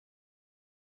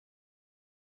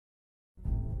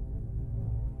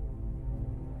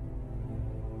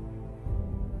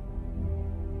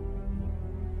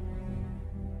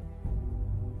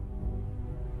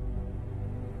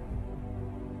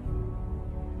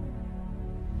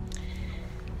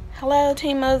Hello,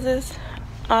 Team Moses.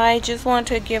 I just want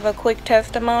to give a quick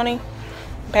testimony.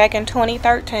 Back in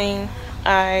 2013,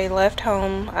 I left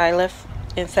home. I left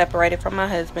and separated from my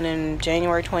husband in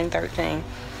January 2013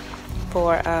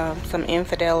 for some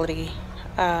infidelity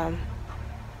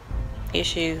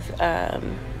issues that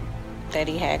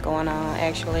he had going on.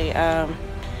 Actually,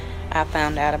 I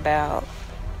found out about,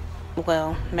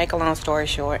 well, make a long story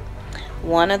short,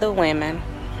 one of the women,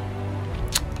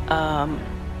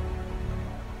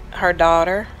 her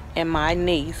daughter and my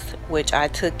niece, which I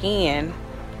took in,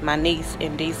 my niece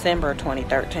in December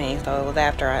 2013, so it was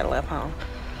after I left home.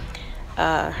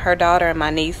 Her daughter and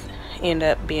my niece ended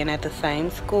up being at the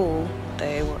same school.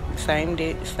 They were same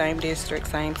district,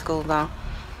 same school zone.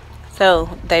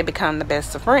 So they become the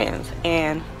best of friends.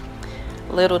 And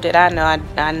little did I know, I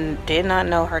did not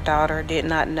know her daughter, did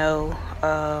not know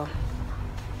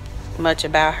much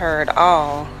about her at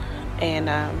all. And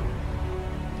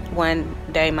one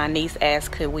day my niece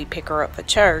asked could we pick her up for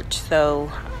church.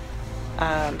 So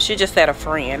she just said a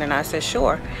friend, and I said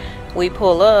sure. We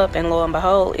pull up, and lo and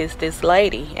behold, it's this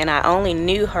lady, and I only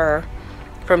knew her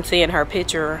from seeing her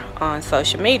picture on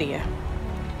social media.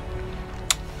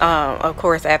 Of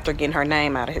course, after getting her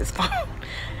name out of his phone.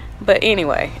 But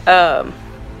anyway,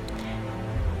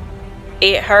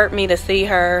 it hurt me to see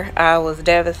her. I was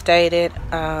devastated.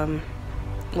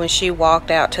 When she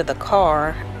walked out to the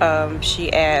car,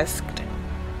 she asked,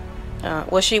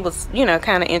 well, she was,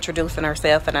 kind of introducing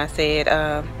herself, and I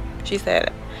said, she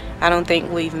said, I don't think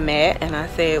we've met. And I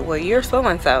said, well, you're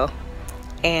so-and-so,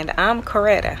 and I'm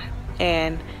Coretta,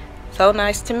 and so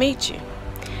nice to meet you.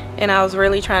 And I was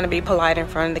really trying to be polite in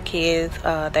front of the kids.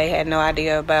 They had no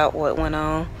idea about what went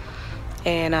on.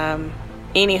 And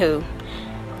anywho,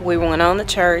 we went on to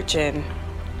church, and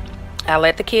I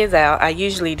let the kids out. I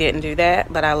usually didn't do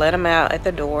that, but I let them out at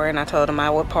the door, and I told them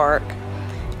I would park.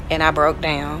 And I broke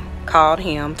down, called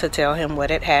him to tell him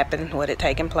what had happened, what had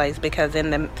taken place, because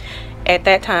at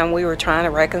that time we were trying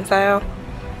to reconcile.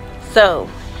 So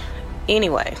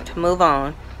anyway, to move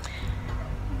on,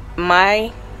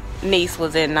 my niece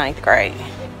was in 9th grade,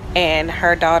 and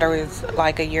her daughter is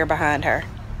like a year behind her.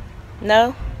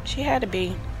 No, she had to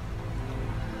be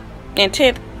in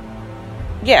 10th.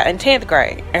 Yeah, in 10th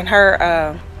grade. And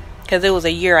her, because it was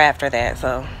a year after that,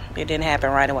 so it didn't happen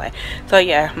right away. So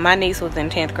yeah, my niece was in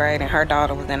 10th grade, and her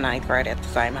daughter was in 9th grade at the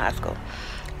same high school.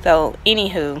 So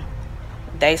anywho,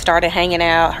 they started hanging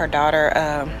out. Her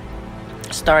daughter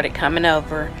started coming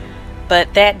over.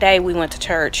 But that day we went to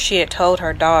church, she had told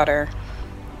her daughter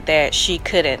that she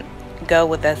couldn't go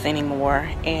with us anymore,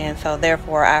 and so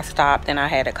therefore I stopped, and I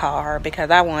had to call her,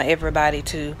 because I want everybody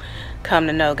to come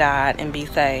to know God and be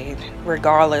saved,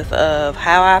 regardless of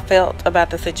how I felt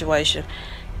about the situation.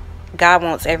 God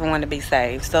wants everyone to be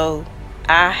saved, so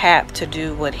I have to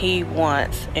do what he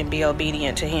wants and be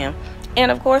obedient to him.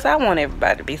 And of course I want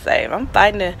everybody to be saved. I'm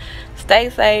fighting to stay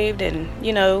saved and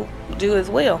do his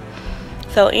will.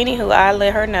 So anywho, I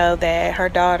let her know that her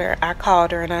daughter, I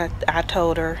called her, and I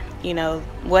told her,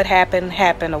 what happened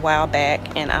a while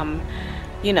back, and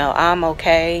I'm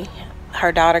okay.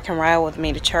 Her daughter can ride with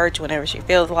me to church whenever she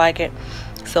feels like it,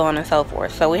 so on and so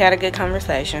forth. So we had a good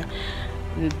conversation.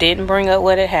 Didn't bring up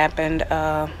what had happened,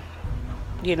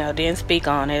 didn't speak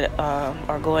on it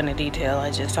or go into detail.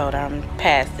 I just told her I'm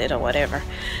past it or whatever.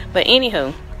 But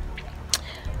anywho,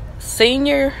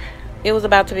 it was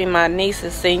about to be my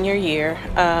niece's senior year,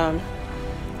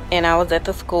 and I was at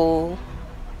the school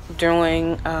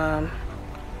during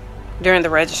the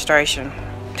registration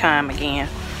time again,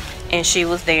 and she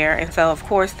was there. And so of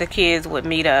course the kids would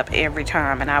meet up every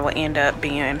time, and I would end up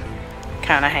being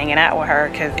kind of hanging out with her,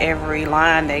 because every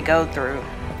line they go through,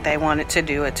 they wanted to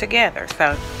do it together.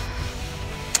 So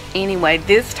anyway,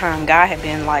 this time God had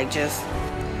been just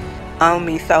on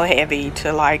me so heavy to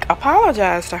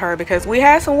apologize to her, because we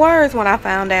had some words when I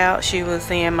found out she was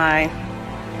seeing my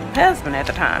husband at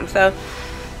the time. So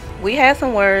we had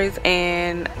some words,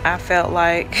 and I felt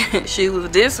like she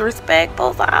was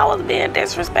disrespectful, so I was being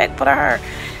disrespectful to her.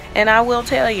 And I will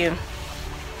tell you,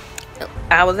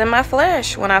 I was in my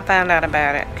flesh when I found out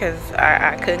about it, because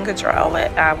I couldn't control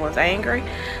it. I was angry,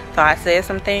 so I said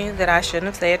some things that I shouldn't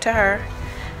have said to her.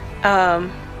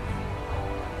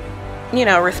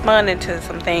 Responding to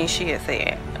some things she had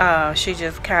said. She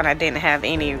just kind of didn't have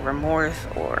any remorse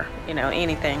or,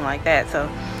 anything like that. So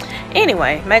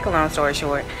anyway, make a long story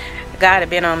short, God had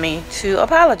been on me to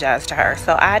apologize to her.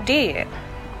 So I did.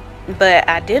 But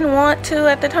I didn't want to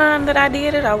at the time that I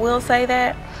did it. I will say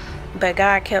that. But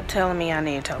God kept telling me I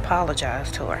needed to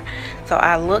apologize to her. So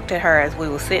I looked at her as we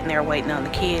were sitting there waiting on the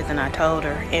kids, and I told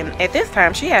her. And at this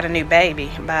time, she had a new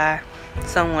baby by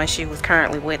someone she was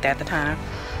currently with at the time.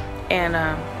 And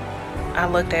I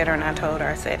looked at her and I told her,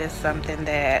 I said, it's something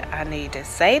that I need to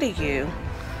say to you.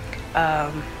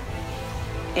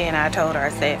 And I told her, I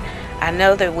said, I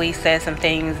know that we said some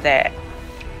things that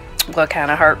were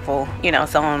kind of hurtful, you know,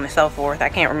 so on and so forth. I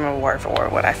can't remember word for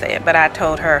word what I said, but I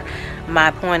told her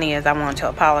my point is I wanted to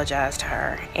apologize to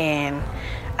her, and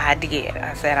I did.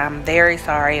 I said, I'm very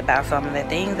sorry about some of the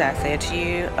things I said to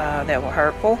you that were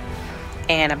hurtful,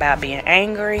 and about being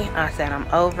angry. I said,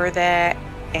 I'm over that,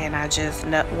 and I just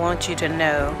want you to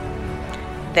know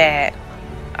that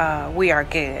we are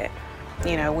good.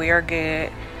 You know, we are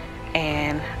good,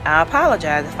 and I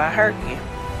apologize if I hurt you.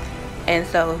 And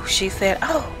so she said,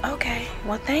 oh, okay,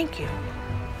 well, thank you.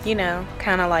 You know,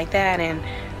 kind of like that. And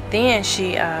then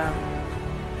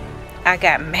I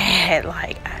got mad,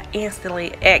 like,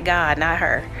 instantly at God, not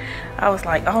her. I was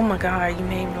like, oh my God, you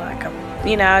made me like a,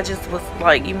 you know, I just was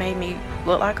like, you made me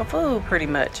look like a fool, pretty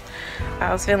much.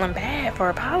 I was feeling bad for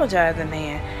apologizing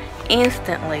then.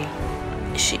 Instantly,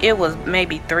 it was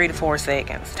maybe 3 to 4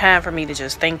 seconds, time for me to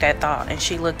just think that thought. And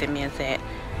she looked at me and said,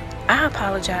 I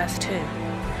apologize too.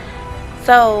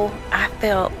 So I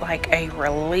felt like a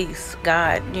release.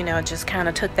 God, you know, just kind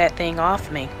of took that thing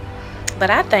off me. But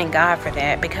I thank God for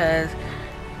that, because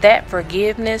that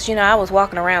forgiveness, you know, I was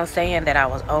walking around saying that I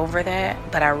was over that,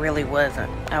 but I really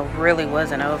wasn't. I really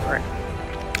wasn't over it.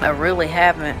 I really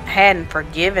hadn't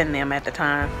forgiven them at the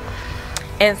time.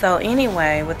 And so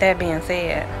anyway, with that being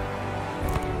said,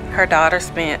 her daughter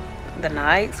spent the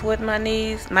nights with my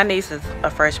niece. My niece is a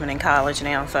freshman in college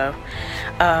now, so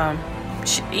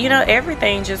she, you know,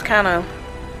 everything just kind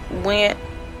of went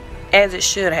as it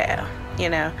should have, you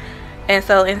know. And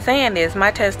so in saying this,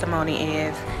 my testimony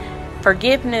is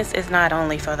forgiveness is not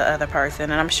only for the other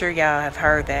person, and I'm sure y'all have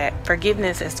heard that.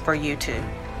 Forgiveness is for you too,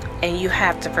 and you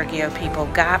have to forgive people.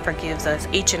 God forgives us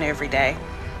each and every day,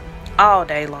 all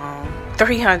day long,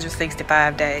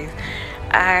 365 days.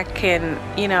 I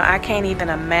can't even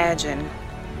imagine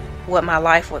what my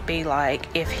life would be like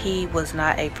if he was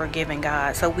not a forgiving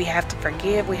God. So we have to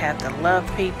forgive, we have to love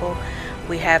people,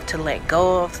 we have to let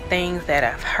go of things that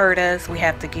have hurt us. We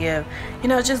have to give, you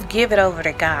know, just give it over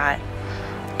to God.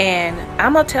 And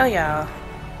I'm gonna tell y'all,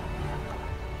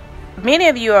 many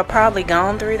of you are probably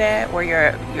gone through that, where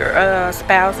your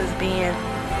spouse is being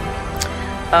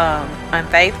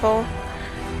unfaithful.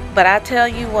 But I tell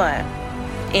you what,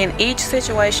 in each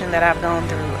situation that I've gone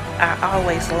through, I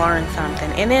always learn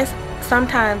something. And it's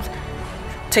sometimes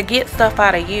to get stuff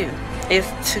out of you.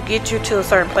 It's to get you to a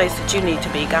certain place that you need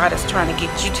to be. God is trying to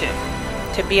get you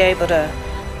to be able to,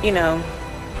 you know,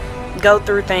 go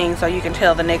through things so you can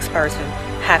tell the next person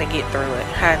how to get through it,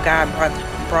 how God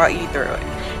brought you through it,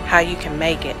 how you can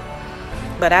make it.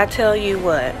 But I tell you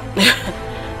what,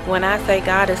 when I say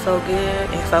God is so good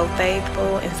and so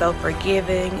faithful and so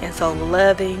forgiving and so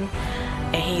loving,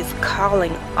 and he's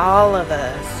calling all of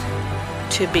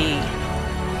us to be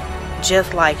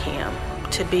just like him,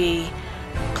 to be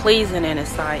pleasing in his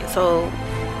sight. So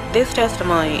this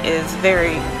testimony is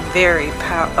very, very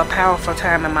a powerful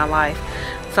time in my life.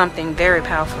 Something very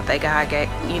powerful that God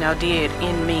did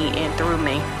in me and through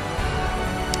me.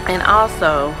 And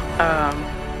also, I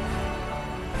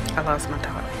lost my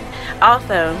thought.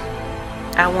 Also,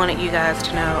 I wanted you guys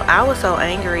to know I was so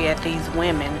angry at these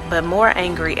women, but more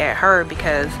angry at her,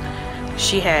 because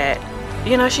she had,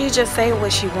 you know, she just said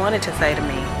what she wanted to say to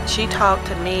me. She talked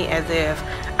to me as if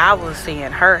I was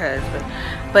seeing her husband.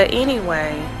 But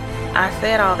anyway, I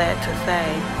said all that to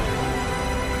say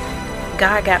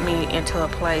God got me into a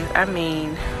place, I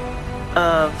mean,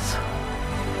 of,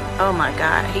 oh my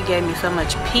God, he gave me so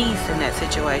much peace in that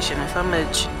situation and so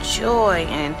much joy,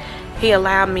 and he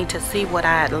allowed me to see what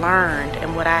I had learned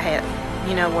and what I had,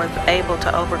 you know, was able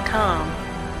to overcome.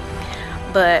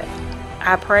 But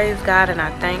I praise God and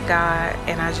I thank God,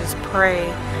 and I just pray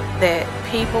that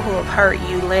people who have hurt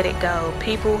you, let it go.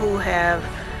 People who have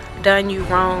done you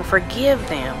wrong, forgive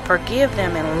them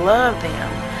and love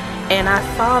them. And I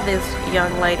saw this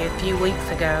young lady a few weeks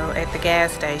ago at the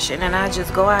gas station, and I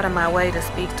just go out of my way to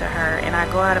speak to her, and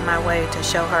I go out of my way to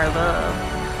show her love.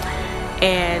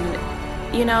 And,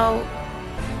 you know,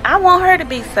 I want her to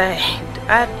be saved.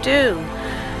 I do.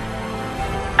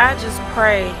 I just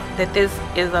pray that this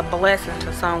is a blessing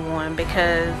to someone,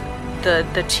 because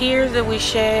the tears that we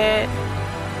shed,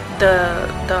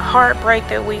 the heartbreak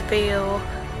that we feel,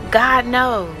 God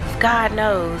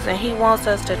knows, and he wants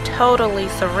us to totally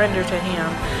surrender to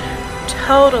him,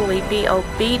 totally be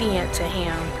obedient to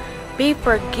him, be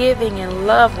forgiving and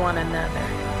love one another.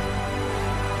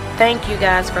 Thank you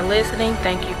guys for listening.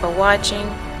 Thank you for watching.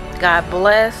 God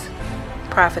bless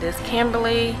Prophetess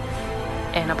Kimberly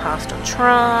and Apostle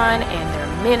Tron and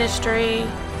their ministry.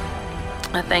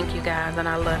 I thank you guys, and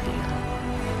I love you.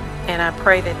 And I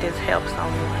pray that this helps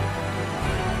someone.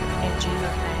 In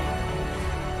Jesus' name.